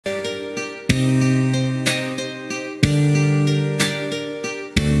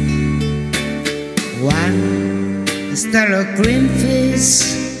star of GreenField,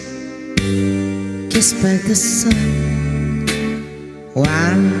 kissed by the sun.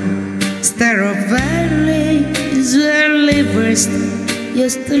 One star of valley is where livers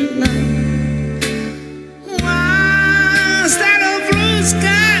used to love. One star of blue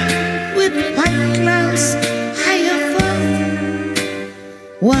sky with white clouds high above.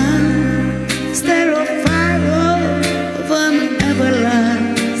 One star of fire of an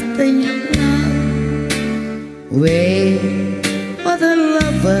everlasting love. Where are the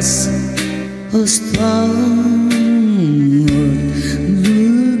lovers who stormed the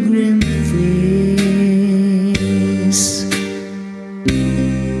green fields?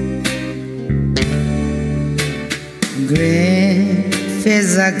 Green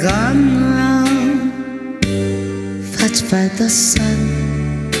fields are gone now, touched by the sun.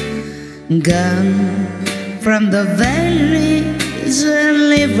 Gone from the valleys where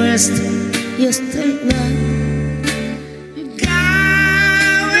livers used to love.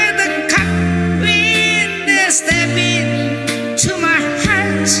 Gone with the cock wind is stepping to my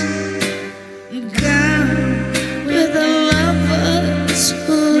heart. Gone with the lovers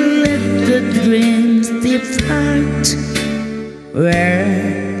who let the dreams depart. Where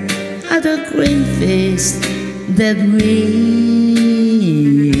are the green fields that we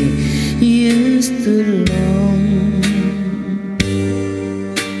used to long?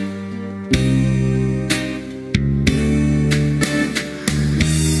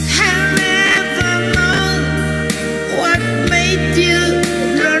 I never know what made you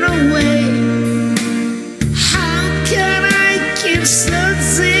run away. How can I keep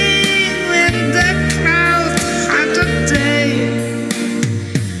searching when the clouds hide the day?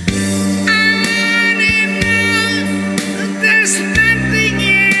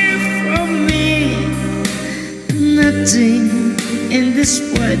 Nothing in this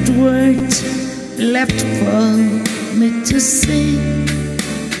wide world left for me to say,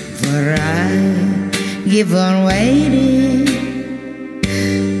 for I keep on waiting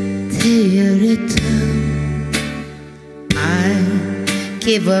till you return. I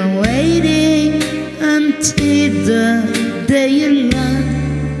keep on waiting until the day you learn.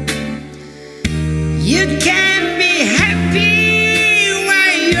 You can be happy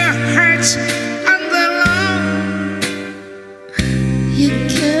while your heart's on the lawn. You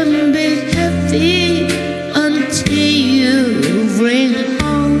can be happy until you bring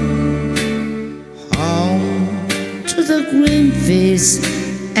home, home to the green fields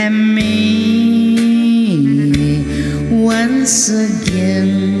and me once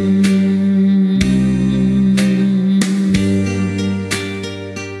again.